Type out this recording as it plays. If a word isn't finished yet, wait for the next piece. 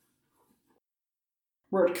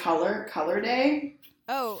word color day.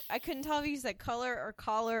 Oh, I couldn't tell if you said color or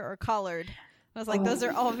collar or collared. I was like, those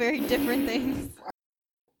are all very different things.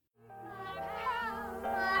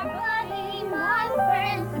 My buddy, my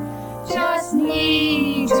friend, just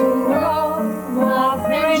need to know our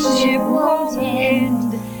friendship won't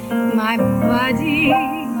end. My buddy,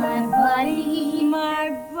 my buddy, my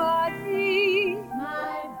buddy,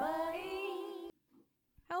 my buddy.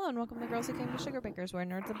 Hello and welcome to Girls Who Came to Sugar Bakers, where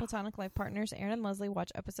nerds and platonic life partners Aaron and Leslie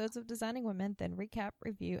watch episodes of Designing Women, then recap,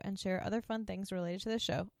 review, and share other fun things related to the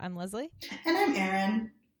show. I'm Leslie. And I'm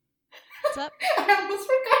Aaron. What's up? I almost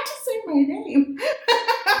forgot to say my name.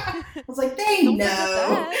 I was like, they Don't forget know.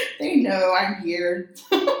 that. They know I'm here.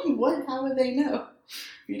 What? How would they know?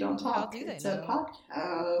 If you don't talk. How do they It's know? a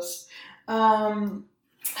podcast.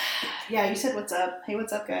 Yeah, you said what's up. Hey,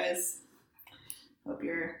 what's up, guys? Hope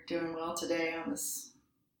you're doing well today on this,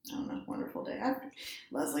 I don't know, wonderful day.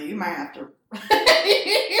 Leslie, you might have to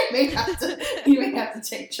you may have to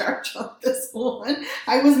take charge on this one.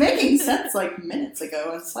 I was making sense like minutes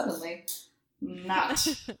ago and suddenly not.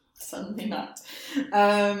 Suddenly not.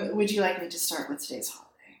 Would you like me to start with today's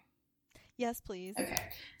holiday? Yes, please. Okay.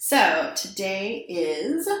 So today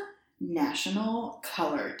is National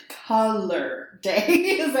Color Day.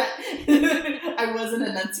 Is that I wasn't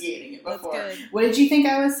enunciating it before. That's good. What did you think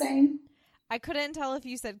I was saying? I couldn't tell if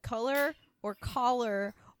you said color or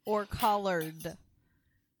collar or collared,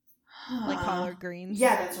 like collard greens.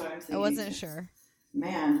 Yeah, that's what I'm thinking. I wasn't sure.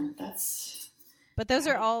 Man, that's... But those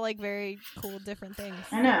are all like very cool, different things.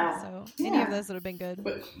 I know. So any Yeah. of those would have been good.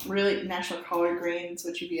 But really, National Collard Greens,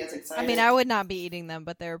 would you be as excited? I mean, I would not be eating them,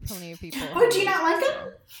 but there are plenty of people. Oh, do you not like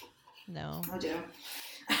them? No. I do.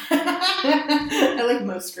 I like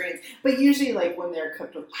most greens. But usually, like, when they're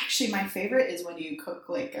cooked with... Actually, my favorite is when you cook,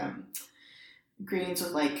 like, greens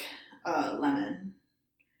with, like, lemon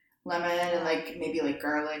and, like, maybe, like,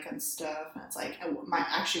 garlic and stuff. And it's like...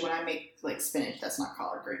 Actually, when I make, like, spinach, that's not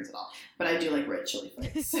collard greens at all. But I do, like, red chili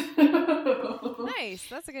flakes. Nice.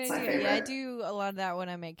 That's a good It's my idea. Yeah, I favorite. do a lot of that when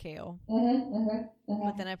I make kale.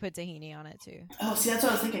 But then I put tahini on it, too. Oh, see, that's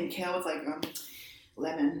what I was thinking. Kale with, like,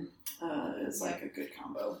 lemon is, like, a good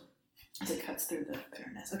combo. As it cuts through the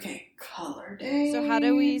bitterness. Okay, Color Day. So how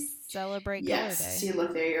do we celebrate Yes. Color Day? See,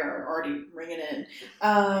 look, there you're already ringing in.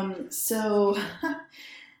 So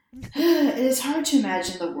it is hard to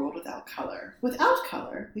imagine the world without color. Without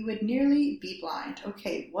color, we would nearly be blind.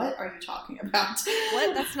 Okay, what are you talking about?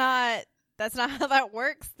 What? That's not how that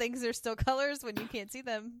works. Things are still colors when you can't see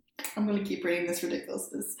them. I'm going to keep reading this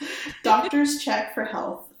ridiculousness. Doctors check for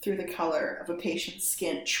health through the color of a patient's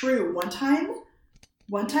skin. True. One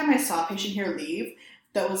time I saw a patient here leave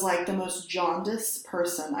that was like the most jaundiced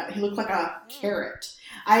person. He looked like a carrot.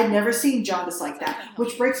 I had never seen jaundice like that,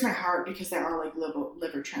 which breaks my heart because there are like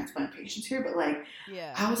liver transplant patients here. But like,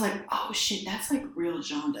 Yeah. I was like, oh shit, that's like real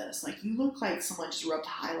jaundice. Like you look like someone just rubbed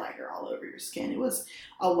highlighter all over your skin. It was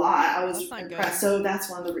a lot. I was That's not impressed. good. So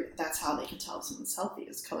that's that's how they can tell if someone's healthy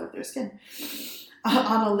is color of their skin.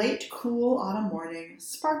 On a late, cool autumn morning,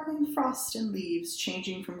 sparkling frost and leaves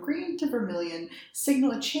changing from green to vermilion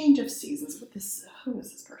signal a change of seasons. Who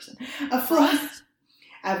is this person? A frost.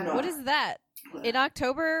 I have no What idea. is that? In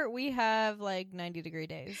October, we have like 90-degree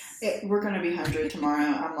days. We're going to be 100 tomorrow.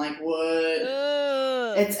 I'm like, what?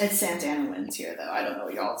 Ugh. It's Santa Ana winds here, though. I don't know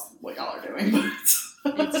what y'all are doing, but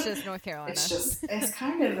It's just North Carolina. it's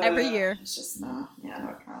kind of Every year. It's just North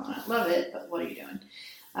Carolina. Love it, but what are you doing?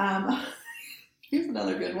 Here's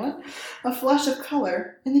another good one. A flush of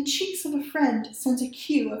color in the cheeks of a friend sends a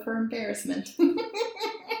cue of her embarrassment.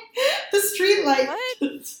 The street light.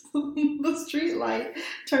 The street light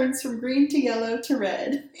turns from green to yellow to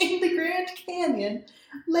red. In the Grand Canyon,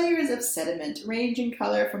 layers of sediment range in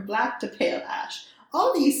color from black to pale ash.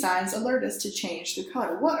 All these signs alert us to change the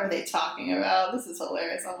color. What are they talking about? This is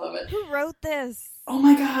hilarious. I love it. Who wrote this? Oh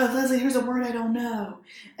my God, Leslie, here's a word I don't know.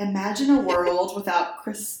 Imagine a world without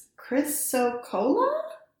chrysocolla?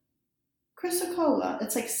 Chrysocolla.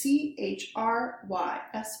 It's like CHRYSOCOLLA.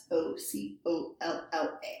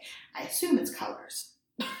 I assume it's colors.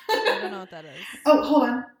 I don't know what that is. Oh, hold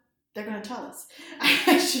on. They're going to tell us.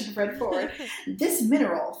 I should have read forward. This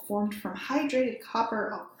mineral formed from hydrated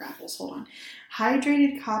copper. Oh, crapples. Hold on.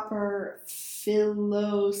 Hydrated copper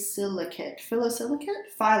phyllosilicate.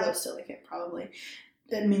 Phyllosilicate, probably.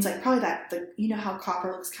 That means like probably that. You know how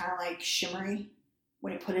copper looks kind of like shimmery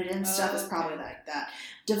when you put it in stuff? It's probably like that.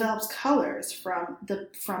 Develops colors from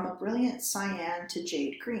a brilliant cyan to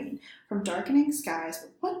jade green. From darkening skies.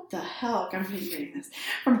 What the hell? I'm reading this.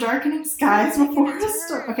 From darkening skies before the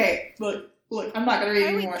storm. Okay, look. Look, I'm not going to read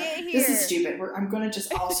How we anymore. get This is here? stupid. I'm going to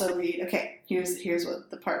just also read. Okay, here's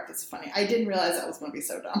what the part that's funny. I didn't realize that was going to be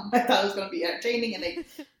so dumb. I thought it was going to be entertaining, and they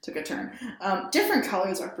took a turn. Different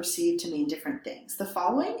colors are perceived to mean different things. The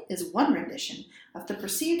following is one rendition of the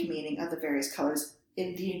perceived meaning of the various colors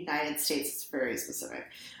in the United States. It's very specific.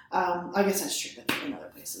 I guess that's true, but in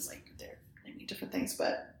other places, like, they mean different things.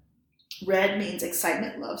 But red means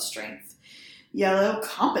excitement, love, strength. Yellow,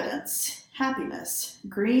 competence, happiness.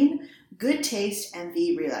 Green, good taste,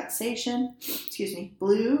 envy, relaxation.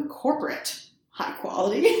 Blue, corporate, high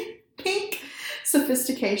quality. Pink,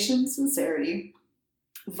 sophistication, sincerity.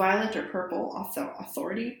 Violet or purple,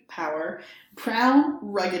 authority, power. Brown,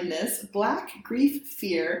 ruggedness. Black, grief,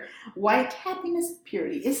 fear. White, happiness,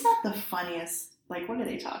 purity. Isn't that the funniest? Like, what are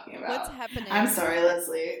they talking about? What's happening? I'm sorry,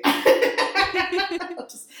 Leslie. I'm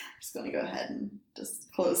just going to go ahead and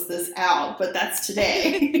just close this out, but that's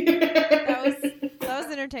today. That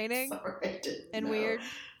was entertaining. Sorry, I didn't and know. weird.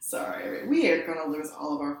 Sorry, we are going to lose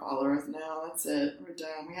all of our followers now. That's it. We're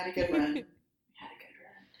done. We had a good run. We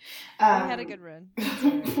had a good run.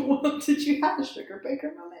 Well, did you have a sugar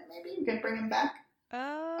baker moment? Maybe you can bring him back.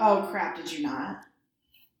 Oh crap! Did you not?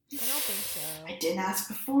 I don't think so. I didn't ask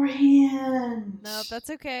beforehand. No, that's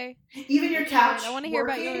okay. Even your couch. I wanna hear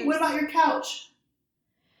about working? yours. What about your couch?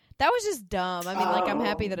 That was just dumb. I mean, like, I'm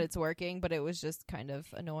happy Oh. that it's working, but it was just kind of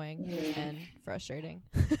annoying and frustrating.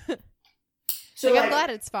 So I'm glad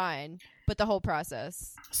it's fine, but the whole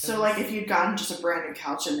process. So, like, if you'd gotten just a brand new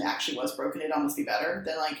couch and it actually was broken, it'd almost be better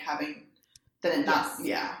than, like, than it not, Yes.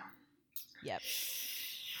 yeah. Yep.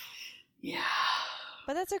 Yeah.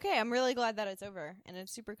 But that's okay. I'm really glad that it's over, and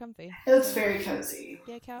it's super comfy. It looks very cozy.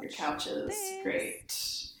 Yeah, couch. Your couch is Thanks. great.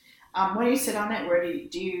 When you sit on it, where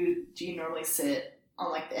do you normally sit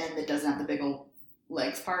on, like, the end that doesn't have the big old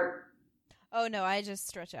legs part? Oh, no, I just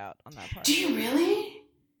stretch out on that part. Do you really?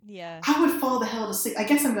 Yeah. I would fall the hell to sleep. I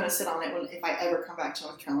guess I'm going to sit on it if I ever come back to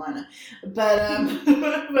North Carolina. But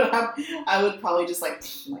I would probably just like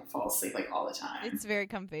fall asleep like all the time. It's very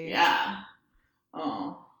comfy. Yeah.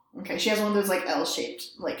 Oh. Okay. She has one of those like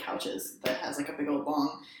L-shaped like couches that has like a big old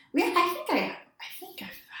long. I think I've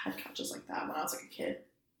had couches like that when I was like a kid.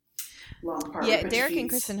 Long part. Yeah, with Derek feet. and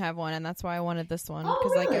Kristen have one, and that's why I wanted this one. Oh,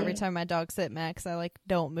 Because like really? every time my dogs sit Max, I like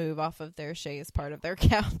don't move off of their chaise part of their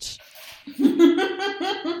couch.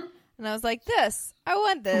 And I was like, I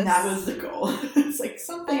want this. And that was the goal. It's like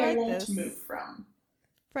something I like won't this. move from.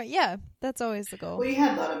 Right, yeah, that's always the goal. Well, you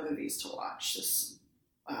had a lot of movies to watch this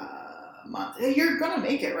month. You're gonna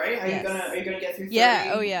make it, right? Are Yes. you gonna get through 30?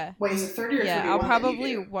 Yeah, oh yeah. Wait, is it 30 or 31? Yeah, I'll that you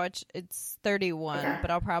probably do? watch, it's 31, Okay.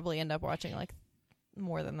 but I'll probably end up watching like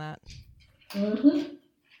more than that. Mm-hmm.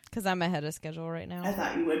 Because I'm ahead of schedule right I now.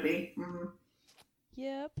 thought you would be. Mm-hmm.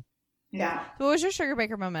 Yep. Yeah. So what was your sugar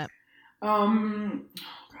baker moment? Oh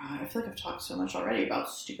God, I feel like I've talked so much already about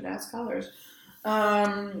stupid ass colors.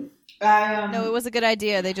 No, it was a good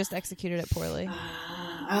idea. They just executed it poorly.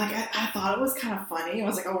 I thought it was kind of funny. I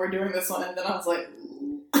was like, oh, we're doing this one, and then I was like,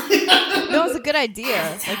 No, it was a good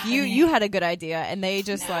idea. It's Like happening. you had a good idea, and they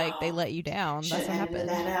just No. they let you down. Should That's what have edited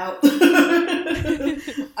happened.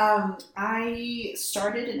 that out. I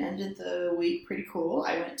started and ended the week pretty cool.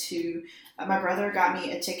 I went to my brother got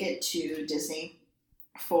me a ticket to Disney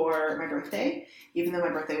for my birthday, even though my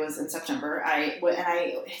birthday was in September.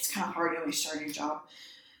 It's kind of hard when you start a new job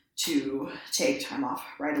to take time off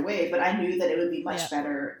right away, but I knew that it would be much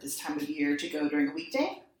better this time of year to go during a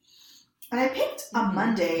weekday. And I picked a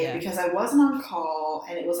Monday because I wasn't on call,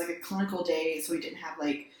 and it was like a clinical day, so we didn't have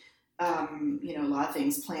like a lot of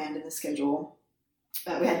things planned in the schedule.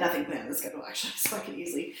 We had nothing planned in the schedule actually, so I could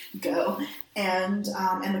easily go. And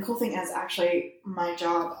the cool thing is actually my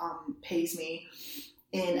job pays me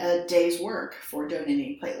in a day's work for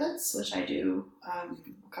donating platelets, which I do a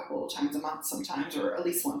couple times a month sometimes, or at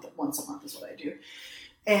least once a month is what I do.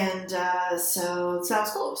 And so that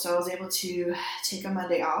was cool. So I was able to take a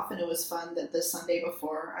Monday off, and it was fun that the Sunday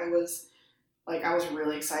before I was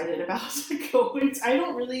really excited about going.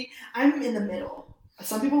 I'm in the middle.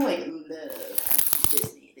 Some people love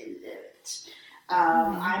Disney. They love it.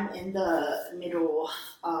 I'm in the middle.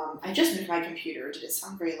 I just moved my computer. Did it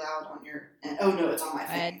sound very loud on your end? Oh no, it's on my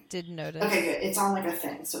thing. I did notice. Okay, good. It's on like a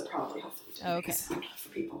thing, so hopefully didn't make a sound for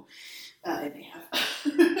people. It may have.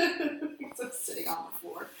 So I'm sitting on the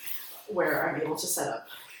floor where I'm able to set up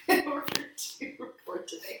in order to record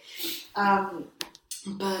today. I'm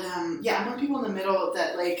one of the people in the middle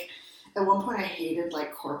that at one point I hated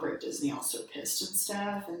corporate Disney, also pissed and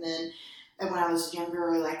stuff, and then when I was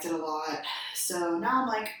younger I liked it a lot. So now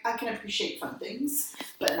I'm I can appreciate fun things,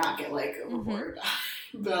 but not get overboard.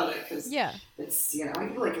 about it because Yeah. it's, you know,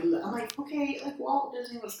 I'm like, okay, like Walt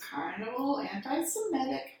Disney was kind of a little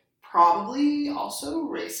anti-Semitic, probably also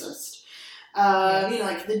racist. You know,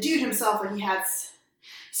 like the dude himself, like he had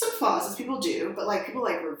some flaws, as people do, but like people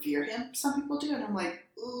like revere him. Some people do, and I'm like,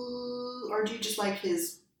 ooh, or do you just like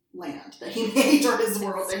his land that he made or his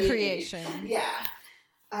world that he creation? made? Yeah.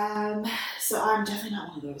 So I'm definitely not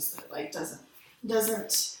one of those that like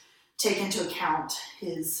doesn't take into account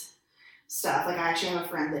his stuff. Like I actually have a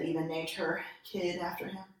friend that even named her kid after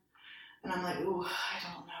him, and I'm like, ooh, I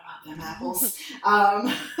don't know about them apples.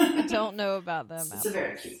 I don't know about them. It's a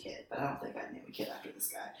very cute kid, but I don't think I'd name a kid after this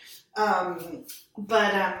guy.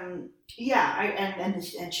 Yeah,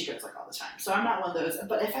 and she goes like all the time. So I'm not one of those.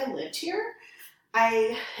 But if I lived here,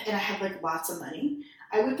 I had like lots of money,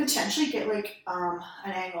 I would potentially get like an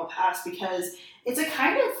annual pass because it's a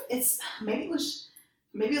kind of maybe it was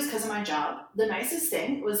because of my job. The nicest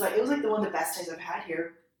thing was like it was like one of the best days I've had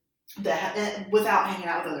here. Without hanging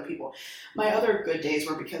out with other people. My other good days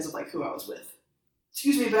were because of like who I was with.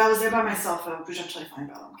 Excuse me, but I was there by myself, which I'm totally fine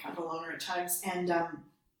about. I'm kind of a loner at times, and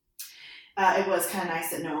it was kind of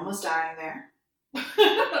nice that no one was dying there,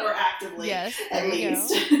 or actively, yes, at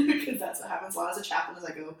least, because that's what happens a lot as a chaplain as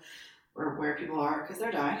I go where people are because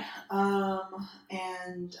they're dying,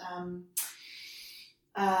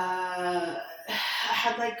 I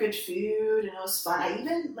had like good food and it was fun. I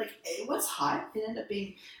even like it was hot. It ended up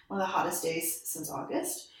being one of the hottest days since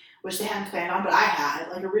August, which they hadn't planned on, but I had.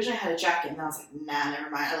 Like originally I had a jacket and then I was like, nah, never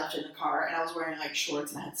mind. I left it in the car and I was wearing like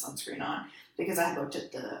shorts and I had sunscreen on because I had looked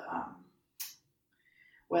at the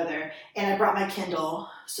weather, and I brought my Kindle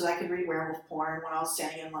so that I could read werewolf porn when I was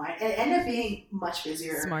standing in line. And it ended up being much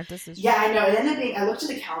busier. Smart decision. Yeah, I know. It ended up being, I looked at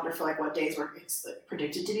the calendar for like what days were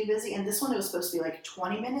predicted to be busy, and this one it was supposed to be like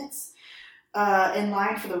 20 minutes in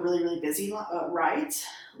line for the really, really busy rides,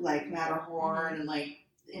 like Matterhorn and like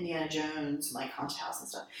Indiana Jones and like Haunted House and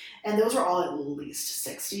stuff. And those were all at least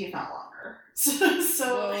 60, if not longer.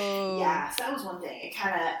 So yeah, so that was one thing.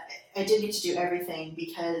 I didn't get to do everything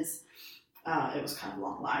because it was kind of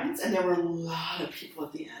long lines, and there were a lot of people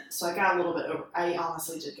at the end. So I got a little bit I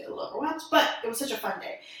honestly did get a little overwhelmed, but it was such a fun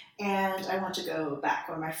day. And I want to go back.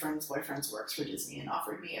 One of my friend's boyfriends works for Disney and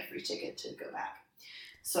offered me a free ticket to go back.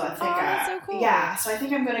 So I think, that's so cool. Yeah, so I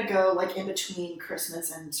think I'm going to go like in between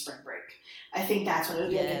Christmas and spring break. I think that's when it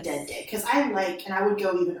would be like a dead day. Because and I would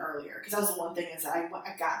go even earlier. Because that was the one thing is that I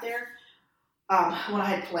got there when I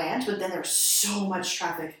had planned, but then there was so much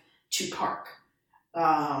traffic to park.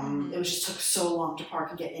 It was just took so long to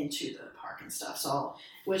park and get into the park and stuff. So,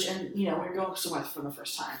 when you're going somewhere for the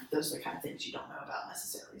first time, those are the kind of things you don't know about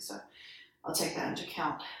necessarily. So I'll take that into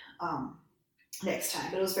account next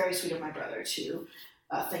time. But it was very sweet of my brother to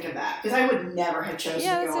think of that, because I would never have chosen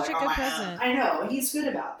to go like on my own. I know, he's good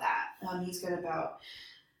about that. He's good about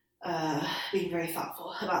being very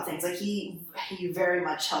thoughtful about things. Like he very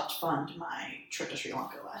much helped fund my trip to Sri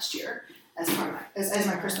Lanka last year as part of as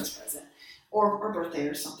my Christmas present. Or birthday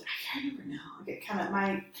or something. I can't remember now. I get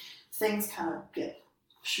my things kind of get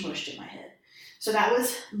smushed in my head. So that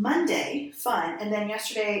was Monday, fun. And then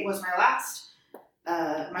yesterday was my last,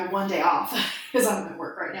 my one day off, because I'm at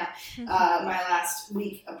work right now. My last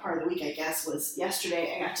week, a part of the week, I guess, was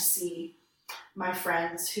yesterday. I got to see my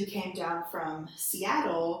friends who came down from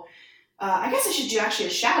Seattle. I guess I should do actually a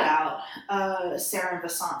shout out. Sarah and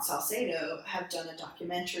Vasant Salcedo have done a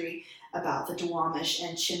documentary about the Duwamish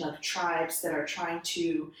and Chinook tribes that are trying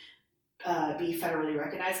to be federally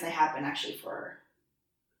recognized, and they have been actually for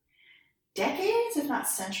decades, if not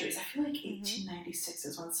centuries. I feel like 1896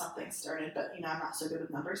 is when something started, but I'm not so good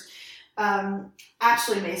with numbers.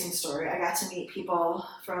 Absolutely amazing story. I got to meet people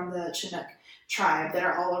from the Chinook tribe that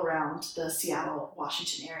are all around the Seattle,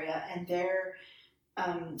 Washington area, and their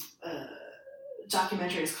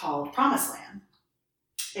documentary is called Promised Land.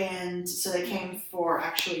 And so they came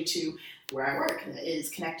to where I work. It is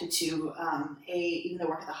connected to even though I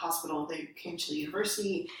work at the hospital, they came to the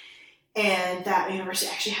university. And that university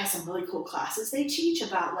actually has some really cool classes they teach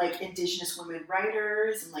about like Indigenous women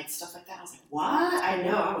writers and like stuff like that. I was like, what? I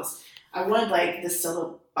know. I wanted like the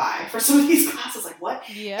syllabi for some of these classes. Like, what?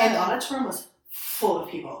 Yeah. And the auditorium was full of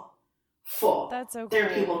people. Full. That's so cool. There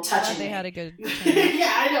are people touching me. They had a good time.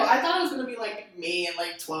 Yeah, I know. I thought it was going to be like me and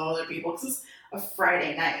like 12 other people, because it's a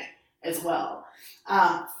Friday night as well.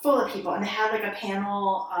 Full of people. And they had like a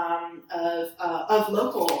panel of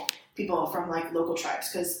local people from like local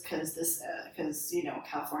tribes, because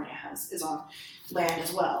California is on land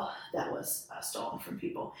as well that was stolen from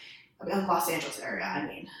people. In Los Angeles area, I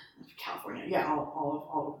mean, California. Yeah,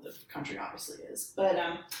 all over the country obviously is. But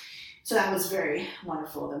so that was very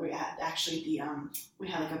wonderful that we had actually we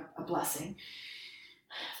had like a blessing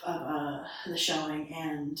the showing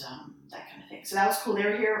and that kind of thing. So that was cool. They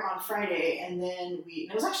were here on Friday, and then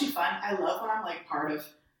it was actually fun. I love when I'm like part of.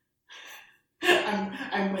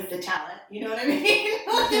 I'm with the talent, you know what I mean?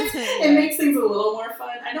 It makes things a little more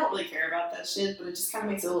fun. I don't really care about that shit, but it just kind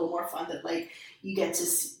of makes it a little more fun that like you get to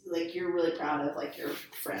see, like you're really proud of like your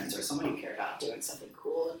friends or someone you care about doing something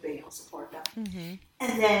cool and being able to support them. Mm-hmm.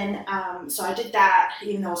 And then so I did that,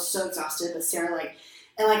 even though I was so exhausted. But Sarah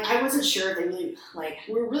I wasn't sure if they really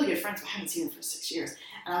we were really good friends, but I haven't seen them for 6 years.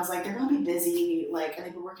 And I was like, they're gonna be busy. Like, and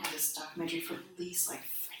they've been working on this documentary for at least I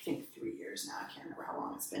think 3 years now. I can't remember how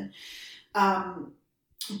long it's been.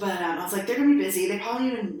 But I was like, they're gonna be busy. They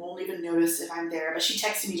probably won't even notice if I'm there. But she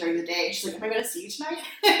texted me during the day, and she's like, "Am I gonna see you tonight?"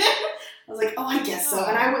 I was like, "Oh, I guess so."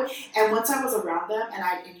 And once I was around them,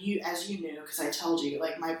 and you, as you knew, because I told you,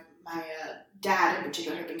 like my dad in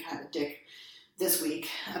particular had been kind of a dick this week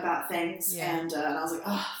about things, and I was like,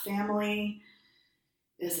 "Oh, family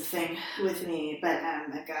is the thing with me." But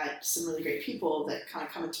I've got some really great people that kind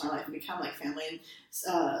of come into my life and become like family.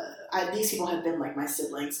 And these people have been like my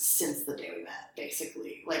siblings since the day we met,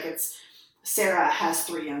 basically. Like Sarah has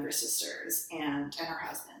 3 younger sisters and her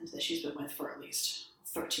husband that she's been with for at least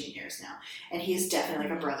 13 years now. And he's definitely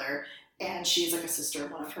like a brother. And she's like a sister.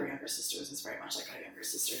 One of her younger sisters is very much like a younger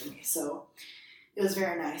sister to me. So it was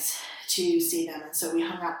very nice to see them. And so we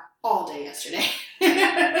hung out all day yesterday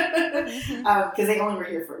because they only were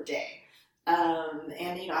here for a day.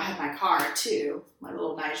 And I had my car too, my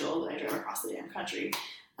little Nigel that I drove across the damn country.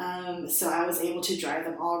 So I was able to drive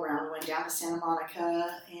them all around. We went down to Santa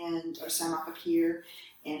Monica Santa Monica Pier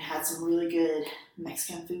and had some really good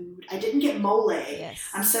Mexican food. I didn't get mole. Yes.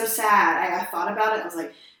 I'm so sad. I thought about it. I was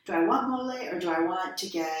like, do I want mole or do I want to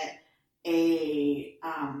get a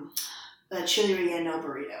chili relleno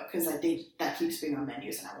burrito? Because that keeps being on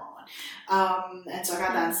menus and I want one. And so I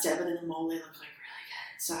got that instead, but then the mole looked like really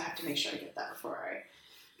good. So I have to make sure I get that before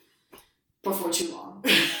too long.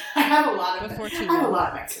 I have a lot of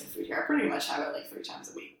Mexican food here. I pretty much have it like 3 times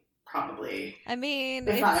a week, probably. I mean,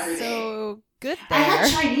 if not every day. So good there. I had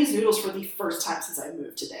Chinese noodles for the first time since I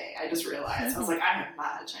moved today. I just realized. I was like, I have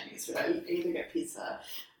not had Chinese food. I either get pizza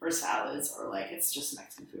or salads or it's just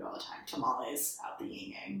Mexican food all the time. Tamales out the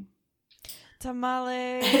yin-yang.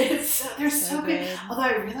 Tamales. They're so good. Although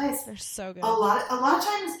I realize they're so good. A lot of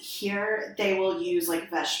times here they will use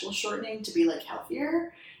vegetable shortening to be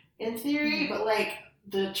healthier in theory, but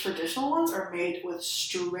the traditional ones are made with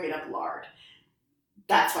straight up lard.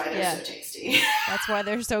 That's why they're so tasty. That's why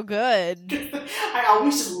they're so good. I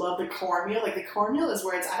always just love the cornmeal. The cornmeal is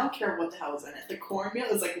where I don't care what the hell is in it. The cornmeal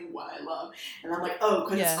is what I love. And I'm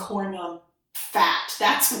because it's cornmeal fat.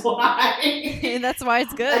 That's why. That's why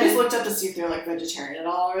it's good. I just looked up to see if they're vegetarian at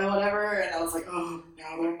all or whatever. And I was like, oh,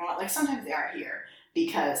 no, they're not. Sometimes they are here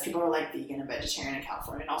because people are vegan and vegetarian in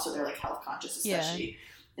California. And also they're health conscious, especially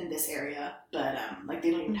in this area. But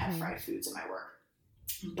they don't even have fried foods in my work.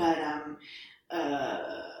 But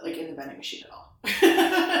in the vending machine at all.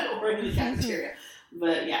 Or in the cafeteria.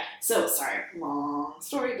 But yeah, so sorry, long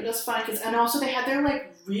story, but it was fun. And also they had their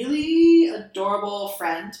really adorable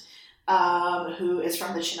friend who is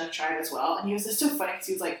from the Chinook tribe as well. And he was just so funny because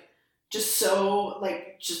he was just so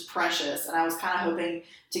just precious. And I was kind of hoping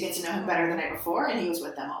to get to know him better the night before, and he was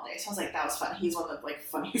with them all day. So I was that was fun. He's one of the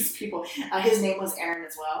funniest people. His name was Aaron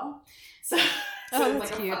as well. So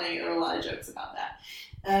it's cute. funny. There were a lot of jokes about that.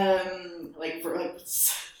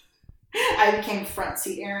 I became front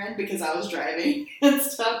seat Aaron because I was driving and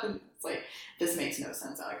stuff, and it's this makes no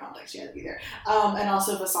sense out of context. You had to be there. And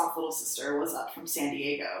also Vasant's little sister was up from San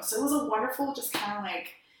Diego, so it was a wonderful, just kind of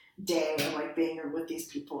day of being with these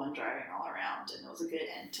people and driving all around, and it was a good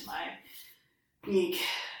end to my week.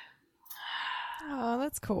 Oh,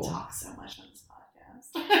 that's cool. I talk so much on this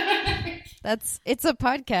podcast. It's a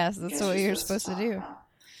podcast. That's what you're supposed to do.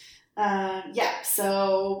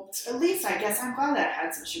 So at least I guess I'm glad that I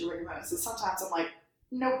had some sugar moments. So sometimes I'm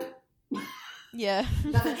nope. Yeah.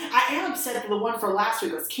 Nothing. I am upset that the one for last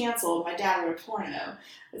week was canceled. My dad wrote a porno.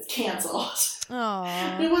 It's canceled.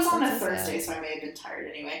 Aww. It was on a Thursday, so I may have been tired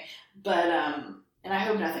anyway. But and I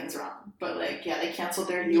hope nothing's wrong. But they canceled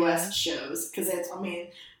their U.S. shows because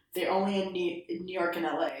they're only in New York and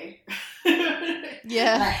L.A.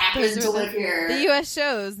 Yeah. And I happen to live here. The U.S.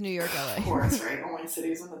 shows New York, L.A. Of course, right? Only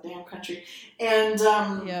cities in the damn country. And,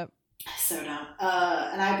 yep. So dumb.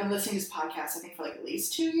 And I've been listening to this podcast, I think, for at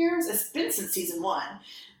least 2 years. It's been since season 1.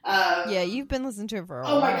 Yeah, you've been listening to it for a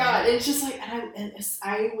while. Oh my God. It's just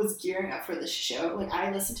I was gearing up for this show.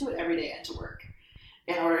 I listen to it every day into work.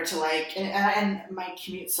 In order to and my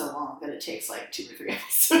commute's so long that it takes 2 or 3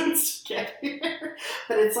 episodes to get here.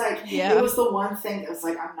 But it's like, Yeah. it was the one thing that was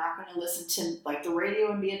like, I'm not going to listen to like the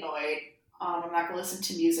radio and be annoyed. I'm not going to listen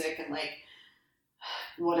to music and like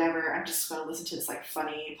whatever. I'm just going to listen to this like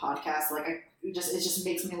funny podcast. Like it just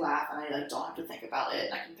makes me laugh, and I like don't have to think about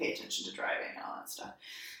it. I can pay attention to driving and all that stuff.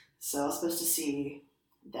 So I was supposed to see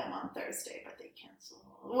them on Thursday, but they canceled.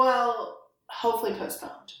 Well, hopefully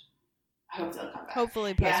postponed. I hope they'll come back.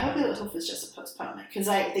 Hopefully Yeah, I postponed. hope it's just a postponement, because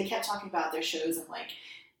they kept talking about their shows in like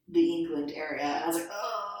the England area, and I was like,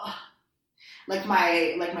 oh, like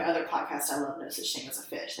my other podcast, I Love No Such Thing as a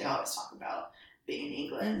Fish. They always talk about being in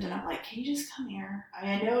England, and I'm like, can you just come here? I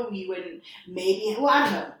mean, I know you wouldn't. Maybe. Well, I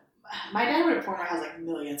don't know. My Dad Would Have Porno has like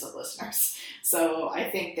millions of listeners, so I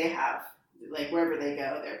think they have like wherever they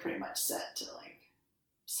go, they're pretty much set to like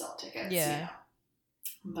sell tickets. Yeah. You know?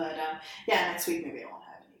 But yeah, next week maybe I won't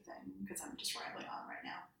have anything because I'm just rambling on right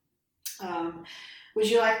now. Would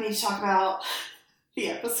you like me to talk about the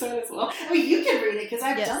episode as well? I mean, you can read it because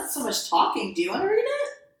I've Yes. done so much talking. Do you want to read it?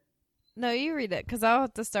 No, you read it because I'll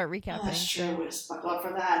have to start Oh, recapping. that's true. so- We'll just buckle up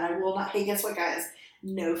for that, and I will not. Hey, guess what, guys?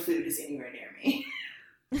 No food is anywhere near me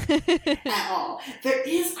at all. There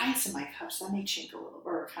is ice in my cups. That may chink a little,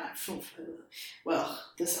 or kind of. Well,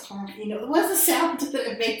 this what's the sound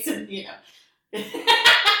that it makes? Sorry.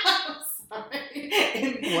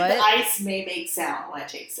 What? The ice may make sound when I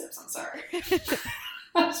take sips. I'm sorry.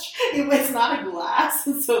 It's not a glass,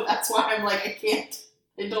 so that's why I'm like,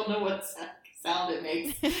 I don't know what sound it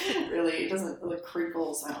makes. Really, it doesn't, like,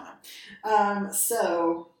 crinkles. I don't know.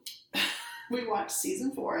 So we watched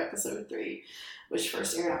season 4, episode 3, which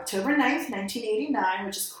first aired October 9th, 1989,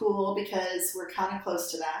 which is cool because we're kind of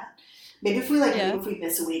close to that. Maybe if we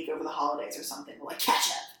miss a week over the holidays or something, we'll like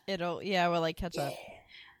catch up. We'll like catch up.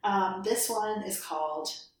 This one is called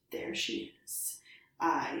There She Is.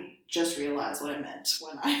 I just realized what I meant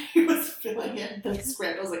when I was filling in the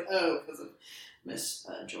script. I was like, oh, because of Miss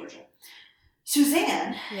Georgia.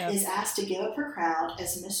 Suzanne is asked to give up her crown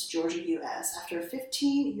as Miss Georgia U.S. after a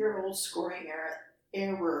 15-year-old scoring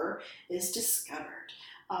error is discovered.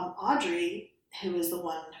 Audrey, who is the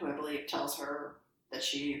one who I believe tells her that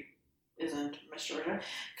she isn't Miss Georgia,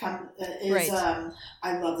 Right.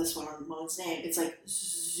 I love this woman's name. It's like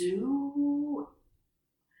Zoo.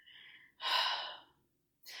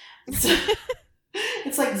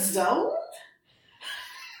 It's like Zone.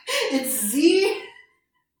 It's Z.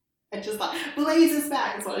 I just thought Blaze is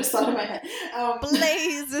back. That's what I just thought in my head.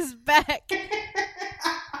 Blaze is back.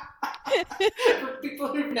 For people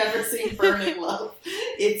who've never seen Burning Love,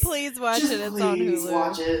 Please watch it. It's on Please Hulu.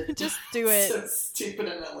 watch it. Just do it. So stupid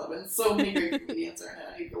and I love it. So many great comedians are in it.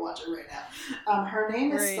 I need to watch it right now. Her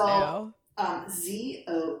name is Right spelled now. Zoaunne.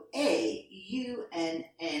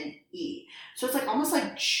 So it's like almost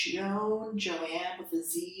like Joanne with a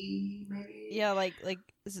Z, maybe. Yeah, like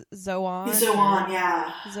Zoan. Zoan,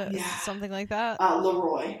 yeah. Something like that.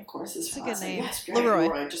 Leroy, of course, is It's a good name. Yes,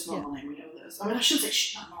 Leroy. Just normal name. We know this. I mean, I should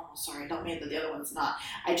say not normal. Sorry, don't mean that the other one's not.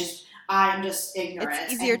 I'm just ignorant.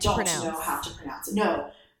 It's easier and to don't pronounce. know how to pronounce it.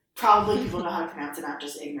 No, probably people know how to pronounce it. I'm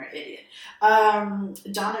just ignorant idiot.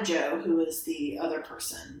 Donna Joe, who is the other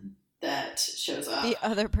person that shows up. The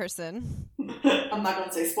other person. I'm not going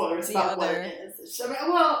to say spoilers about what it is. I mean,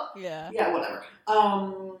 well, yeah, whatever.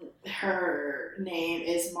 Her name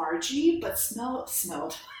is Margie, but spelled.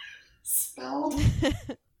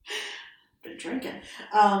 Been drinking.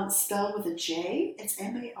 Spelled with a J. It's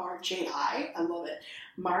Marji. I love it.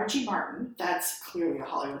 Margie Martin. That's clearly a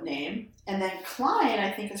Hollywood name. And then Klein, I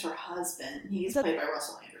think, is her husband. He's played by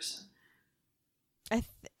Russell Anderson.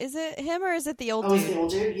 Is it him or is it the old dude? Oh, dude? it's the old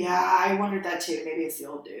dude? Yeah, I wondered that too. Maybe it's the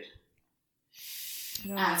old dude.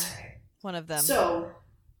 That's right. One of them. So,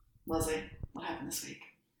 Leslie, what happened this week?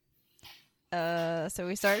 So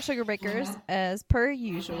we start Sugar Bakers as per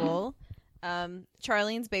usual.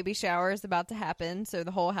 Charlene's baby shower is about to happen, so the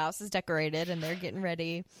whole house is decorated and they're getting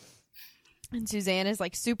ready. And Suzanne is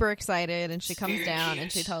like super excited, and she comes down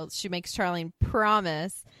and she makes Charlene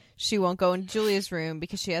promise she won't go into Julia's room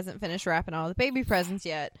because she hasn't finished wrapping all the baby presents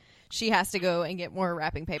yet. She has to go and get more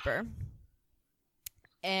wrapping paper.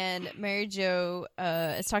 And Mary Jo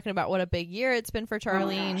is talking about what a big year it's been for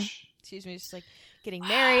Charlene. Excuse me, just like getting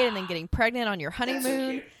married and then getting pregnant on your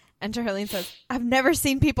honeymoon. So and Charlene says, "I've never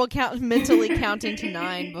seen people mentally counting to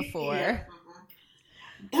 9 before." Yeah.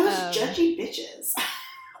 Those judgy bitches.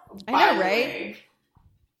 I know, right?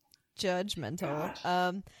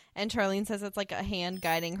 Judgmental. And Charlene says it's like a hand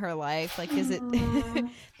guiding her life. Like, is it?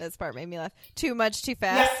 This part made me laugh. Too much, too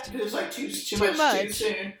fast. Yeah, it was like too much,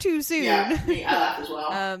 too soon. Yeah, I laughed as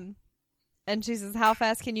well. And she says, "How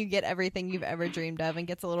fast can you get everything you've ever dreamed of?" And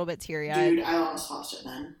gets a little bit teary eyed. Dude, I almost lost it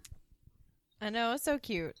then. I know, it's so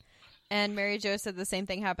cute. And Mary Jo said the same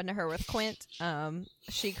thing happened to her with Quint.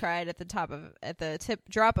 She cried at the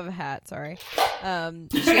drop of a hat. Sorry, she had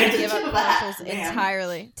to give up commercials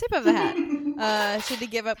entirely. Tip of a hat. She had to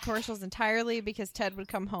give up commercials entirely because Ted would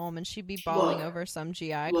come home and she'd be bawling over some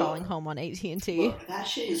GI calling home on AT&T. Look, that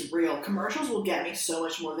shit is real. Commercials will get me so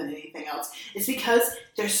much more than anything else. It's because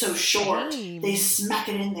they're so short. Same. They smack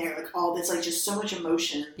it in there like all this, like just so much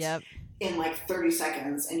emotion. Yep. In like 30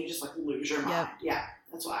 seconds, and you just like lose your mind. Yep. Yeah.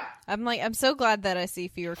 That's why. I'm so glad that I see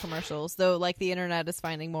fewer commercials, though. Like the internet is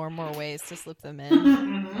finding more and more ways to slip them in.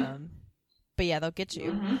 Mm-hmm. But yeah, they'll get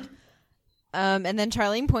you. Mm-hmm. And then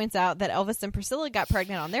Charlene points out that Elvis and Priscilla got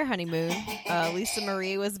pregnant on their honeymoon. Lisa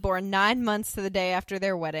Marie was born 9 months to the day after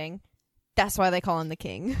their wedding. That's why they call him the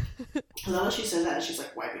king. I love when she says that and she's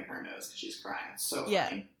like wiping her nose because she's crying. It's so funny.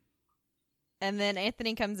 Yeah. And then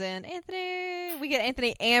Anthony comes in. We get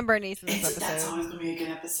Anthony and Bernice in this episode. That's always going to be a good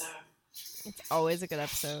episode. It's always a good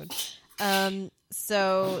episode.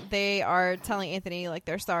 So they are telling Anthony, like,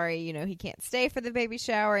 they're sorry, you know, he can't stay for the baby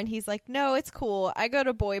shower. And he's like, no, it's cool. I go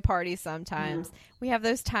to boy parties sometimes. Mm. We have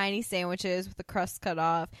those tiny sandwiches with the crust cut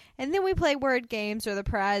off. And then we play word games where the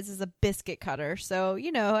prize is a biscuit cutter. So,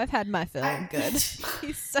 you know, I've had my fill. I'm good.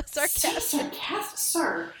 He's so sarcastic. So sarcastic,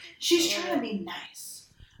 sir. She's trying to be nice.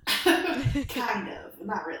 Kind of.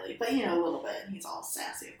 Not really. But, you know, a little bit. He's all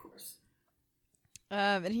sassy, of course.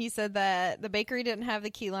 And he said that the bakery didn't have the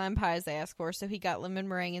key lime pies they asked for, so he got lemon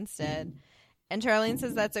meringue instead. And Charlene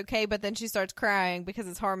says that's okay, but then she starts crying because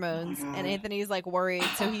it's hormones. And Anthony's, like, worried,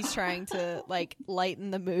 so he's trying to, like, lighten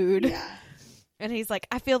the mood. Yeah. And he's like,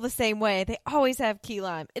 I feel the same way. They always have key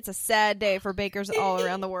lime. It's a sad day for bakers all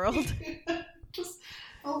around the world. I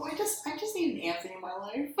just need an Anthony in my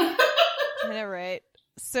life. I know, right?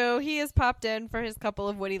 So he has popped in for his couple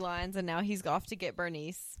of witty lines, and now he's off to get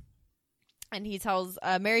Bernice. And he tells,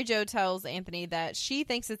 Mary Jo tells Anthony that she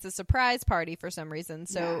thinks it's a surprise party for some reason,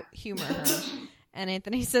 so humor her. And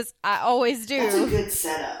Anthony says, I always do. That's a good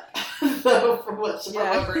setup, though, for what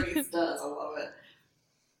Bernice does. I love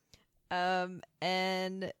it.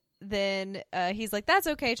 And then he's like, that's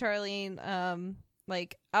okay, Charlene.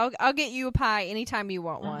 Like, I'll get you a pie anytime you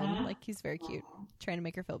want one. Like, he's very cute, trying to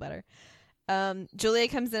make her feel better. Julia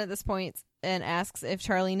comes in at this point and asks if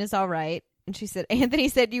Charlene is all right. And she said, Anthony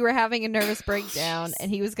said you were having a nervous breakdown and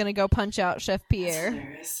he was going to go punch out Chef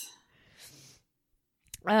Pierre.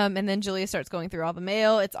 And then Julia starts going through all the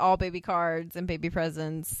mail. It's all baby cards and baby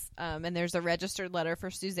presents. And there's a registered letter for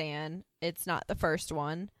Suzanne. It's not the first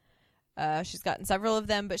one. She's gotten several of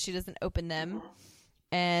them, but she doesn't open them.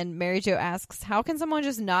 And Mary Jo asks, how can someone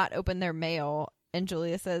just not open their mail? And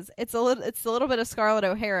Julia says, it's a little bit of Scarlett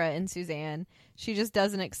O'Hara in Suzanne. She just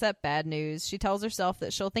doesn't accept bad news. She tells herself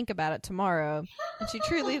that she'll think about it tomorrow. And she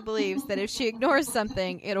truly believes that if she ignores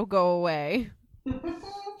something, it'll go away.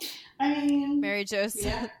 I mean, Mary Jo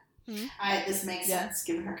says, this makes sense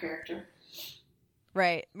given her character.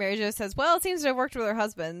 Right. Mary Jo says, well, it seems to have worked with her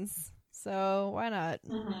husbands. So why not?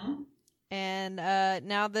 Mm-hmm. And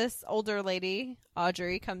now this older lady,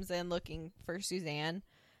 Audrey, comes in looking for Suzanne.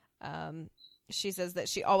 She says that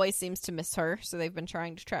she always seems to miss her, so they've been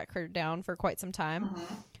trying to track her down for quite some time.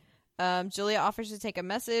 Julia offers to take a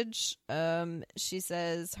message. She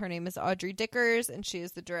says her name is Audrey Dickers, and she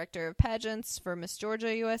is the director of pageants for Miss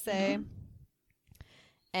Georgia USA.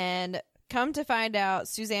 And come to find out,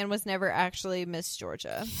 Suzanne was never actually Miss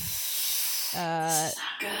Georgia. It's not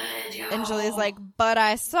good, y'all. And Julia's like, but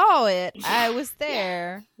I saw it. I was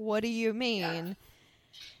there. What do you mean?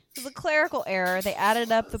 It was a clerical error. They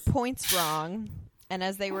added up the points wrong. And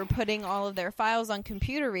as they were putting all of their files on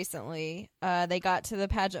computer recently, they got to the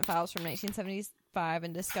pageant files from 1975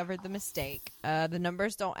 and discovered the mistake. The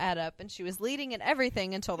numbers don't add up, and she was leading in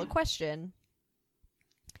everything until the question.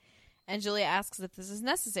 And Julia asks if this is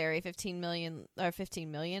necessary 15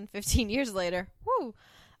 years later. Woo!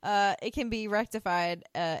 It can be rectified,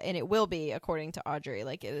 and it will be, according to Audrey.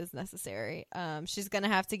 Like, it is necessary. She's going to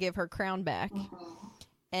have to give her crown back.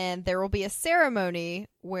 And there will be a ceremony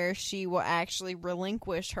where she will actually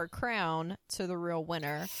relinquish her crown to the real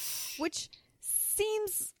winner, which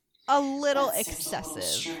seems a little excessive. A little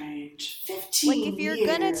strange. 15 like, if you're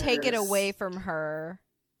going to take it years. away from her,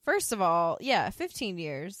 first of all, 15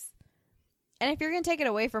 years. And if you're going to take it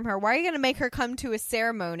away from her, why are you going to make her come to a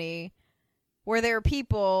ceremony where there are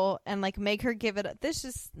people and, like, make her give it up?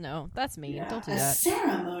 No, that's mean. Yeah, don't do a that.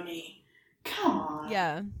 ceremony. Come on.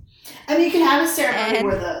 Yeah. I mean, you can have a ceremony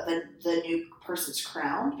where the new person's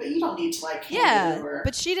crowned, but you don't need to, like, hand it over.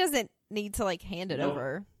 But she doesn't need to, like, hand it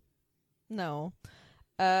over. No.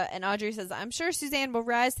 And Audrey says, I'm sure Suzanne will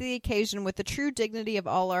rise to the occasion with the true dignity of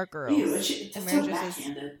all our girls. Ew, that's so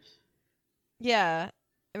backhanded. Yeah.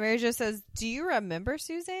 Mary Jo says, "Do you remember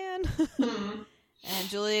Suzanne?" Hmm. And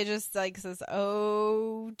Julia just like says,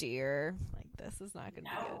 "Oh dear, like this is not going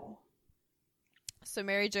to be good." No. So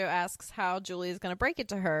Mary Jo asks how Julia is going to break it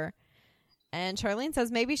to her. And Charlene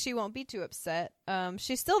says maybe she won't be too upset.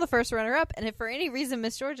 She's still the first runner-up, and if for any reason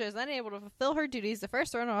Miss Georgia is unable to fulfill her duties, the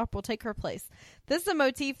first runner-up will take her place. This is a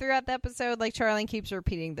motif throughout the episode. Like, Charlene keeps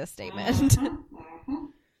repeating this statement.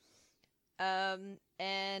 Mhm.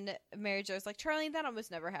 And Mary Jo's like, Charlene, that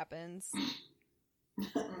almost never happens.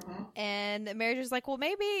 Mhm. And Mary Jo's like, well,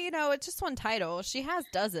 maybe, it's just one title. She has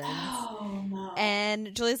dozens. Oh, no.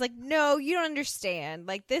 And Julia's like, no, you don't understand.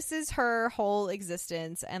 Like, this is her whole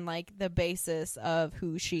existence and, like, the basis of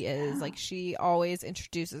who she is. Yeah. Like, she always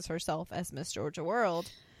introduces herself as Miss Georgia World.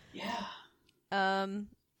 Yeah.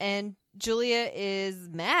 And Julia is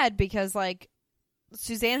mad because, like,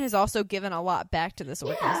 Suzanne has also given a lot back to this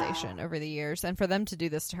organization over the years. And for them to do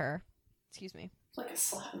this to her, excuse me. It's like a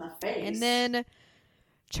slap in the face. And then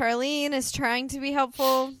Charlene is trying to be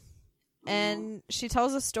helpful. And she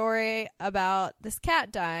tells a story about this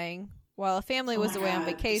cat dying while a family was away on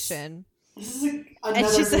vacation. This is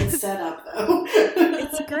another good says, setup, though.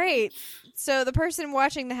 It's great. So the person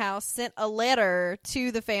watching the house sent a letter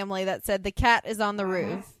to the family that said the cat is on the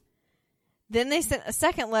roof. Then they sent a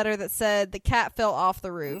second letter that said the cat fell off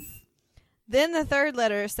the roof. Then the third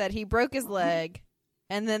letter said he broke his leg.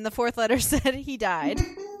 And then the fourth letter said he died.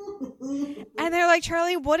 And they're like,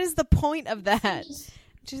 Charlie, what is the point of that?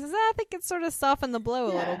 She says, I think it sort of softened the blow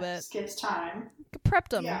a little bit. Just gives time. Prepped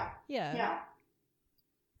them. Yeah. Yeah.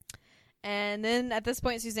 And then at this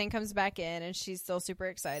point, Suzanne comes back in and she's still super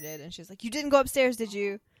excited. And she's like, you didn't go upstairs, did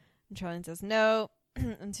you? And Charlene says, no.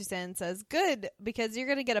 And Suzanne says, good, because you're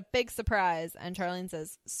going to get a big surprise. And Charlene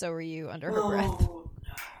says, so are you, under her breath. No.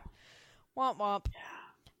 Womp womp.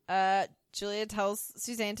 Yeah. Julia tells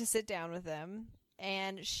Suzanne to sit down with them.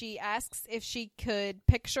 And she asks if she could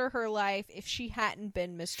picture her life if she hadn't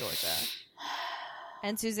been Miss Georgia.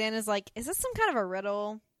 And Suzanne is like, is this some kind of a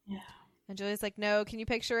riddle? Yeah. And Julia's like, no, can you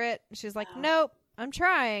picture it? She's like, nope, I'm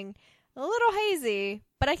trying. A little hazy,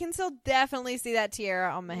 but I can still definitely see that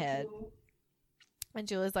tiara on my head. And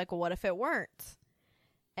Julia's like, well, what if it weren't?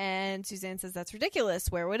 And Suzanne says, that's ridiculous.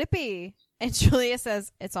 Where would it be? And Julia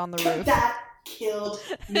says, it's on the roof. That killed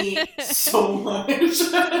me so much.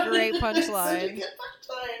 Great Such a punchline. good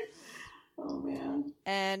punchline. Oh, man.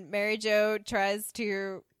 And Mary Jo tries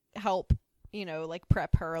to help, like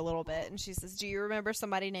prep her a little bit. And she says, do you remember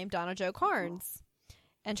somebody named Donna Jo Carnes?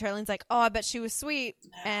 And Charlene's like, oh, I bet she was sweet.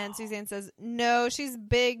 No. And Suzanne says, no, she's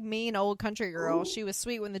big, mean, old country girl. Ooh. She was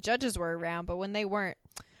sweet when the judges were around, but when they weren't,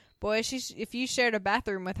 boy, if you shared a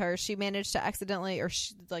bathroom with her, she managed to accidentally,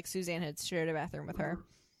 Suzanne had shared a bathroom with her.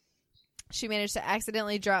 She managed to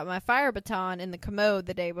accidentally drop my fire baton in the commode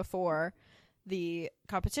the day before the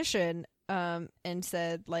competition, and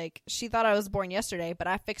said, like, she thought I was born yesterday, but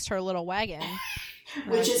I fixed her little wagon.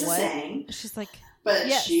 Which is what? a saying. She's like, but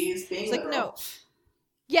yes. She's being like, literal. no.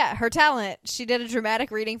 Yeah, her talent. She did a dramatic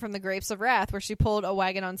reading from The Grapes of Wrath where she pulled a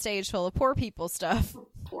wagon on stage full of poor people stuff.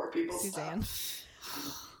 Poor people Suzanne. stuff.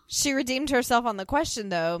 She redeemed herself on the question,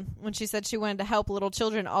 though, when she said she wanted to help little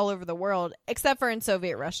children all over the world, except for in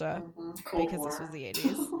Soviet Russia, because this was the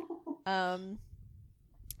 80s.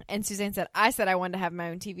 And Suzanne said, I said I wanted to have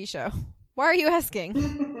my own TV show. Why are you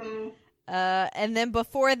asking? And then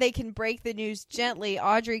before they can break the news gently,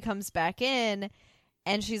 Audrey comes back in,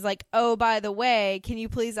 and she's like, oh, by the way, can you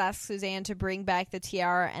please ask Suzanne to bring back the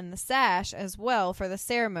tiara and the sash as well for the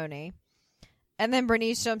ceremony? And then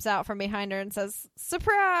Bernice jumps out from behind her and says,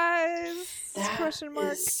 surprise! That question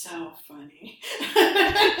mark. Is so funny.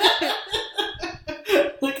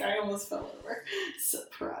 Like, I almost fell over.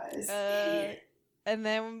 Surprise. And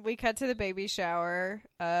then we cut to the baby shower.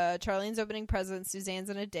 Charlene's opening presents. Suzanne's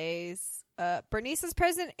in a daze. Bernice's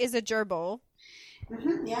present is a gerbil.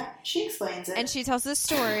 Mm-hmm, yeah, she explains it. And she tells this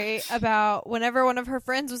story about whenever one of her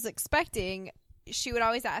friends was expecting, she would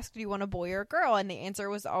always ask, do you want a boy or a girl? And the answer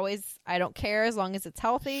was always, I don't care as long as it's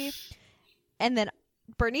healthy. And then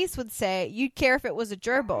Bernice would say, you'd care if it was a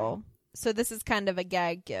gerbil. So this is kind of a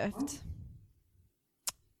gag gift.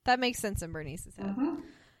 That makes sense in Bernice's head. Mm-hmm.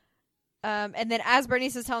 And then as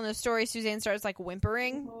Bernice is telling the story, Suzanne starts like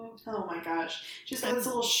whimpering. Oh my gosh. She's got this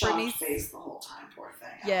little shocked face the whole time, poor thing.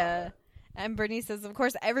 Yeah. And Bernice says, of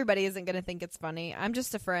course, everybody isn't going to think it's funny. I'm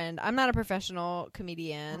just a friend. I'm not a professional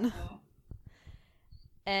comedian. Mm-hmm.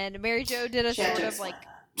 And Mary Jo did a sort of like...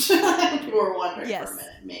 People were wondering yes. for a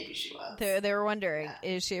minute. Maybe she was. They were wondering,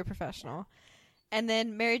 is she a professional? And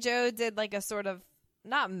then Mary Jo did like a sort of,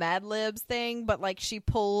 not Mad Libs thing, but like she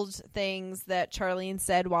pulled things that Charlene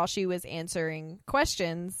said while she was answering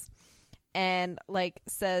questions. and like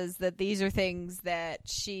says that these are things that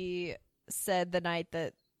she said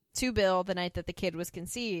to Bill the night that the kid was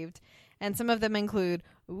conceived. And some of them include,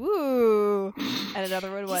 "Ooh," and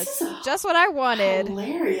another one was, "Just what I wanted."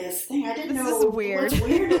 Hilarious thing. I didn't know. This is weird. What's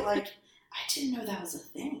weird? Like, I didn't know that was a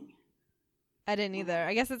thing. I didn't either.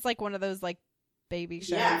 I guess it's like one of those like baby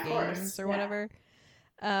shower games or whatever.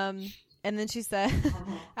 And then she said,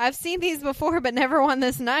 "I've seen these before, but never one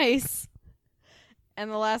this nice."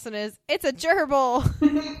 And the last one is, "It's a gerbil."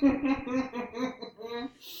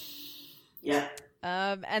 Yeah.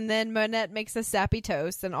 And then Monette makes a sappy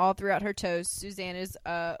toast, and all throughout her toast, Suzanne is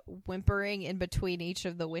whimpering in between each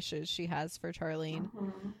of the wishes she has for Charlene.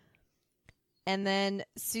 And then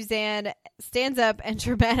Suzanne stands up and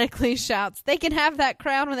dramatically shouts, "They can have that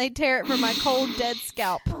crown when they tear it from my cold, dead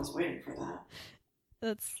scalp." I was waiting for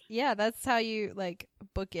that. That's how you like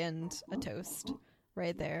bookend a toast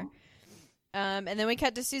right there. And then we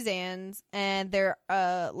cut to Suzanne's, and they're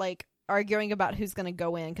like arguing about who's going to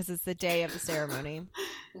go in because it's the day of the ceremony.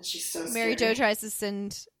 And she's so scared. Mary Jo tries to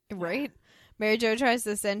send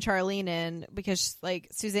Charlene in because like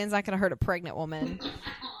Suzanne's not going to hurt a pregnant woman.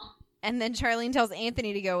 And then Charlene tells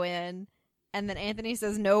Anthony to go in, and then Anthony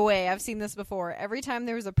says, "No way, I've seen this before. Every time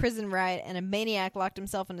there was a prison riot and a maniac locked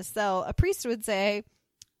himself in a cell, a priest would say,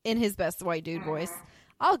 in his best white dude voice,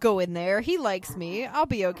 'I'll go in there. He likes me. I'll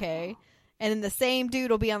be okay.' And then the same dude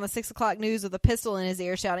will be on the 6 o'clock news with a pistol in his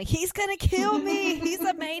ear shouting, 'He's going to kill me. He's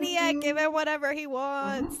a maniac. Give him whatever he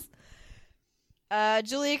wants.'"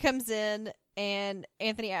 Julia comes in, and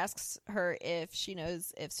Anthony asks her if she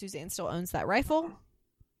knows if Suzanne still owns that rifle.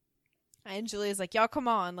 And Julia's like, "Y'all, come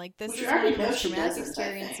on. Like, this is one of the most traumatic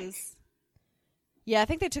experiences." Yeah, I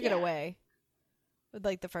think they took it away.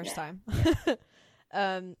 Like, the first time.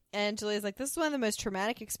 And Julia's like, "This is one of the most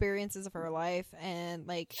traumatic experiences of her life, and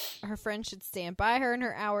like her friend should stand by her in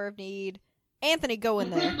her hour of need. Anthony, go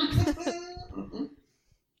in there."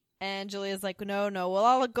 And Julia's like, no, we'll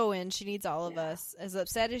all go in. She needs all of us. As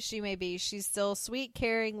upset as she may be, she's still a sweet,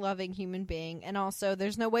 caring, loving human being, and also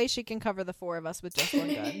there's no way she can cover the four of us with just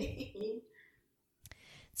one gun.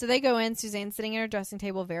 So they go in. Suzanne's sitting at her dressing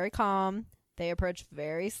table, very calm. They approach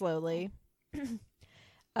very slowly.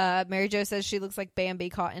 Mary Jo says she looks like Bambi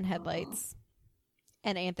caught in headlights.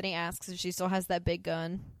 And Anthony asks if she still has that big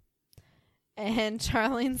gun. And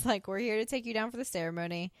Charlene's like, "We're here to take you down for the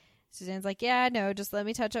ceremony." Suzanne's like, "Yeah, no, just let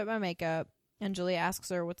me touch up my makeup." And Julia asks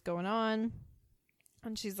her what's going on.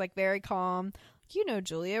 And she's like very calm. "You know,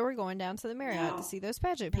 Julia, we're going down to the Marriott to see those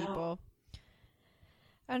pageant people."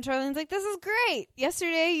 And Charlene's like, "This is great.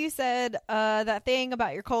 Yesterday you said that thing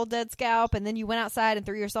about your cold, dead scalp, and then you went outside and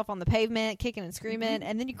threw yourself on the pavement, kicking and screaming,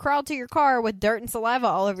 and then you crawled to your car with dirt and saliva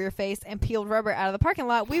all over your face and peeled rubber out of the parking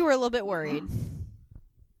lot. We were a little bit worried."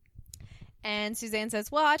 And Suzanne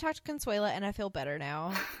says, "Well, I talked to Consuela, and I feel better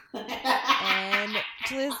now." And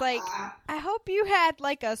Julia's like, "I hope you had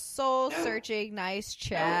like a soul-searching, nice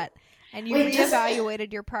chat. And you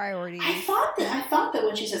reevaluated your priorities." I thought that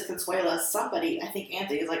when she says Consuela, somebody, I think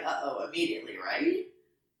Anthony is like, "Uh-oh," immediately, right?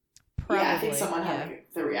 Probably. Yeah, I think someone had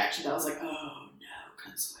like, the reaction that was like, "Oh no,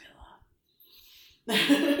 Consuela."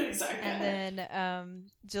 Sorry. And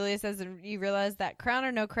then Julia says, "You realize that crown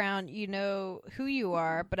or no crown, you know who you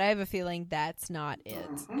are, but I have a feeling that's not it."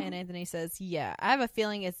 And Anthony says, "Yeah, I have a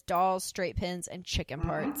feeling it's dolls, straight pins, and chicken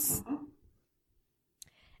parts."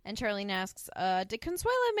 And Charlene asks, "Did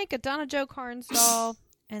Consuela make a Donna Jo Carnes doll?"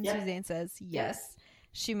 And Suzanne says, yes.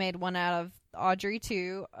 She made one out of Audrey,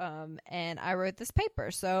 too. And I wrote this paper,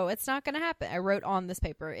 so it's not going to happen. I wrote on this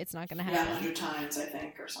paper, it's not going to happen. 100 times, I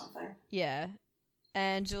think, or something. Yeah.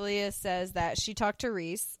 And Julia says that she talked to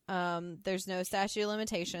Reese. There's no statute of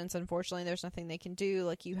limitations. Unfortunately, there's nothing they can do.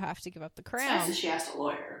 Like, you have to give up the crown. It's nice that she asked a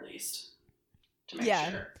lawyer, at least, to make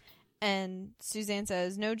sure. And Suzanne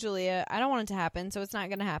says, "No, Julia, I don't want it to happen, so it's not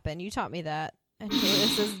going to happen. You taught me that." And Julia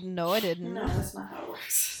says, "No, I didn't." No, that's not how it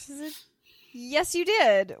works. "Yes, you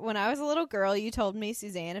did. When I was a little girl, you told me,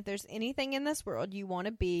 Suzanne, if there's anything in this world you want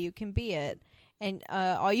to be, you can be it. And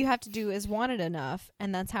all you have to do is want it enough.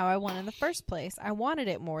 And that's how I won in the first place. I wanted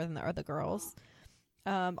it more than the other girls.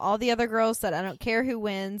 All the other girls said, I don't care who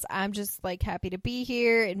wins. I'm just like happy to be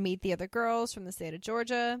here and meet the other girls from the state of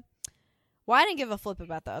Georgia." Well, I didn't give a flip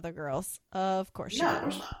about the other girls. Of course you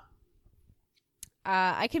didn't. No.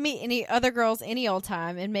 I can meet any other girls any old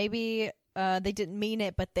time, and maybe they didn't mean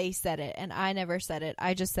it, but they said it, and I never said it.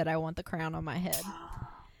 I just said I want the crown on my head.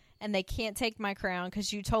 And they can't take my crown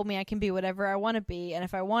because you told me I can be whatever I want to be, and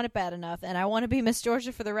if I want it bad enough, and I want to be Miss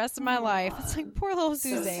Georgia for the rest of my life. It's like, poor little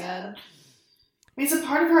Suzanne. I mean, it's a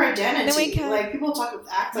part of her identity. Then like, people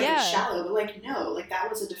act like it's shallow, but like, no, like that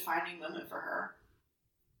was a defining moment for her.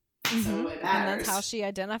 So it And matters. that's how she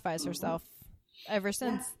identifies herself ever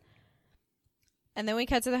since. And then we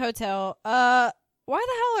cut to the hotel. Why the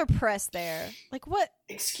hell are press there? Like, what?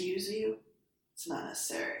 Excuse you? It's not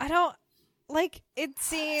necessary. I don't like. It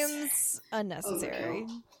seems unnecessary.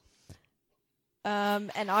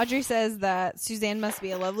 And Audrey says that Suzanne must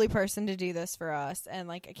be a lovely person to do this for us, and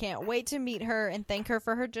like I can't wait to meet her and thank her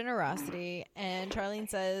for her generosity. And Charlene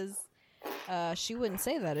says she wouldn't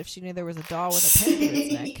say that if she knew there was a doll with a pin in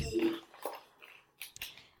its neck.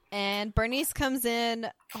 And Bernice comes in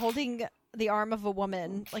holding the arm of a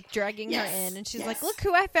woman, like dragging her in, and she's like, "Look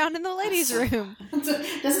who I found in the ladies' room."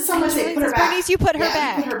 Doesn't someone say put her back? Bernice, you put her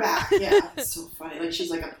back. You put her back. Yeah, it's so funny. Like she's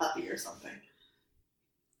like a puppy or something.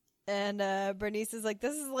 And Bernice is like,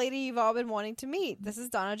 "This is the lady you've all been wanting to meet. This is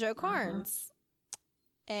Donna Jo Carnes."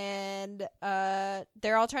 And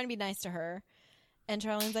they're all trying to be nice to her. And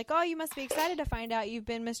Charlene's like, "Oh, you must be excited to find out you've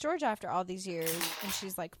been Miss Georgia after all these years." And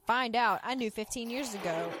she's like, "Find out? I knew 15 years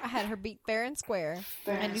ago. I had her beat fair and square.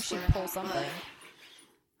 I knew she'd pull something."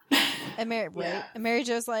 And Mary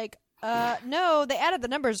Jo's like, "No, they added the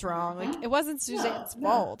numbers wrong. Like, it wasn't Suzanne's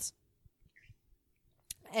fault."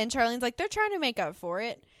 And Charlene's like, "They're trying to make up for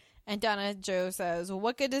it." And Donna Jo says, "Well,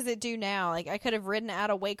 what good does it do now? Like, I could have ridden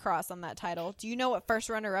out a Waycross on that title. Do you know what first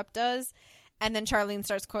runner-up does?" And then Charlene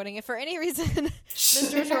starts quoting, "If for any reason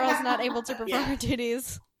Miss Georgia Earl is not able to perform her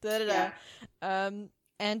duties, and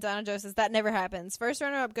Donna Jo says, "That never happens. First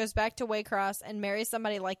runner-up goes back to Waycross and marries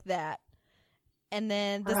somebody like that." And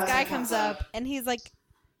then this guy comes up, and he's like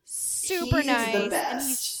super nice, and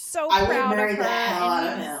he's so proud of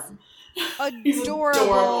her, and he's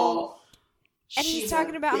adorable. And he's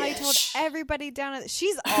talking about how he told everybody down at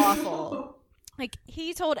she's awful. Like,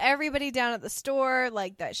 he told everybody down at the store,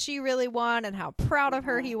 like, that she really won and how proud of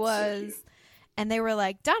her he was. And they were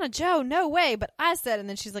like, "Donna Jo, no way." But I said, and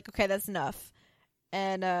then she's like, "Okay, that's enough."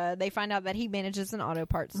 And they find out that he manages an auto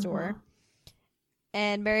parts store.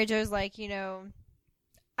 And Mary Jo's like, "I don't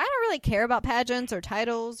really care about pageants or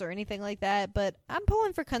titles or anything like that, but I'm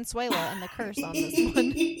pulling for Consuela and the curse on this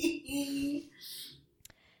one."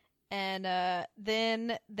 And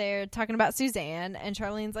then they're talking about Suzanne, and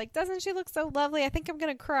Charlene's like, "Doesn't she look so lovely? I think I'm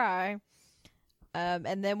going to cry."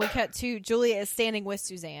 And then we cut to Julia is standing with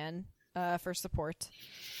Suzanne for support.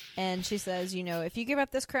 And she says, "If you give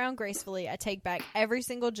up this crown gracefully, I take back every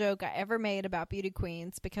single joke I ever made about beauty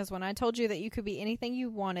queens, because when I told you that you could be anything you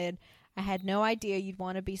wanted, I had no idea you'd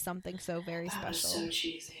want to be something so very special." That was so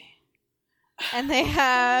cheesy. And they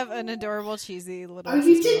have an adorable, cheesy little...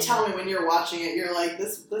 you did tell me when you were watching it, you're like,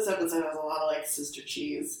 this episode has a lot of, like, sister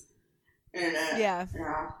cheese in it. Yeah.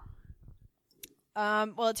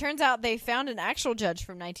 Well, it turns out they found an actual judge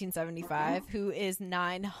from 1975 who is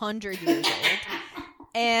 900 years old.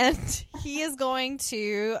 And he is going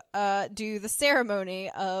to do the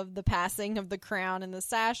ceremony of the passing of the crown and the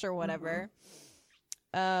sash or whatever.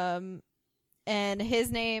 And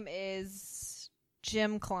his name is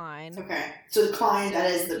Jim Klein. Okay, so the Klein,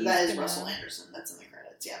 that is Russell Anderson. That's in the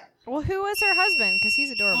credits. Yeah. Well, who was her husband? Because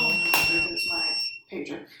he's adorable. Oh, there's my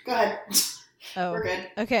pager. Go ahead. Oh, we're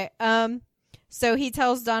good. Okay. So he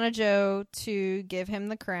tells Donna Jo to give him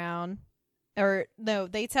the crown, or no,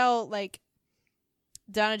 they tell like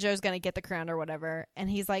Donna Jo's gonna get the crown or whatever, and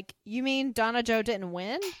he's like, "You mean Donna Jo didn't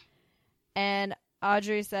win?" And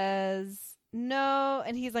Audrey says, "No,"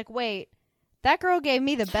 and he's like, "Wait, that girl gave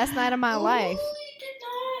me the best night of my life."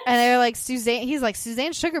 And they're like, "Suzanne," he's like,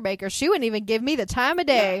 "Suzanne Sugarbaker, she wouldn't even give me the time of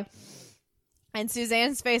day." Yeah. And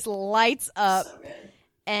Suzanne's face lights up. So good.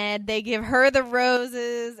 And they give her the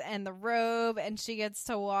roses and the robe, and she gets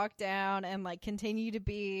to walk down and like continue to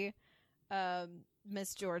be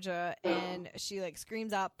Miss Georgia. And she like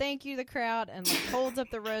screams out "thank you" to the crowd and like holds up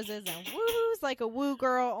the roses and woos like a woo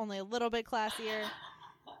girl, only a little bit classier.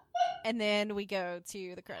 And then we go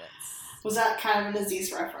to the credits. Was that kind of an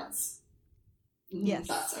Aziz reference? Yes,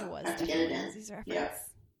 thought so. It was. Have to get it in. Aziz reference.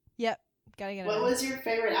 Yep. Gotta get it in. What was your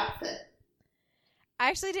favorite outfit? I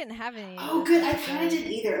actually didn't have any. Oh, good. I kind of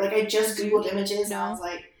didn't either. Like, I just Googled images and I was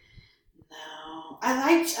like, no.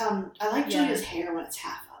 I like Julia's hair when it's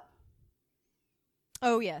half up.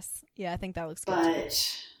 Oh, yes. Yeah, I think that looks good.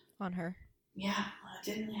 But on her. Yeah, I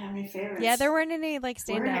didn't really have any favorites. Yeah, there weren't any like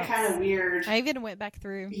standouts. We're in a kind of weird. I even went back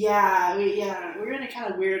through. Yeah, we're in a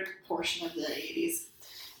kind of weird portion of the 80s,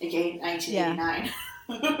 aka 1989.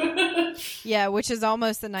 Yeah, which is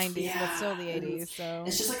almost the 90s, but still the 80s. So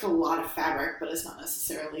it's just like a lot of fabric, but it's not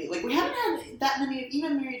necessarily like we haven't had that many.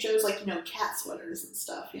 Even Mary Jo's like cat sweaters and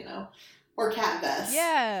stuff, or cat vests.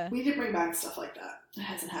 Yeah, we need to bring back stuff like that. It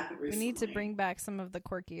hasn't happened recently. We need to bring back some of the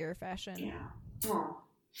quirkier fashion. Yeah. Oh.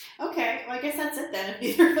 Okay. Well, I guess that's it then.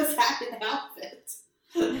 If neither of us had an outfit.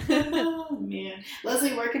 Oh, man.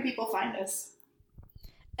 Leslie, where can people find us?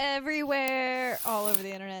 Everywhere, all over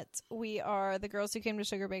the internet. We are the Girls Who Came to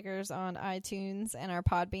Sugar Bakers on iTunes and our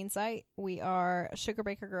Podbean site. We are Sugar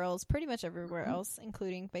Baker Girls pretty much everywhere else,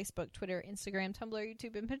 including Facebook, Twitter, Instagram, Tumblr,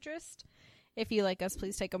 YouTube, and Pinterest. If you like us,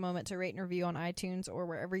 please take a moment to rate and review on iTunes or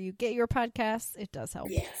wherever you get your podcasts. It does help.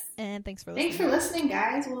 Yes. And thanks for listening. Thanks for listening,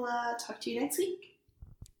 guys. We'll talk to you next week.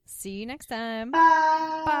 See you next time.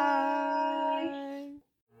 Bye. Bye.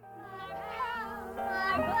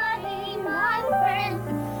 My buddy, my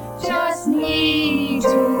friend, just need to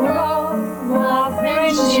go. Our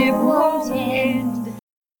friendship won't end.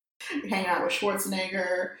 Hang out with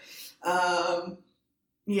Schwarzenegger.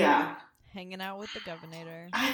 Yeah. Hanging out with the governor.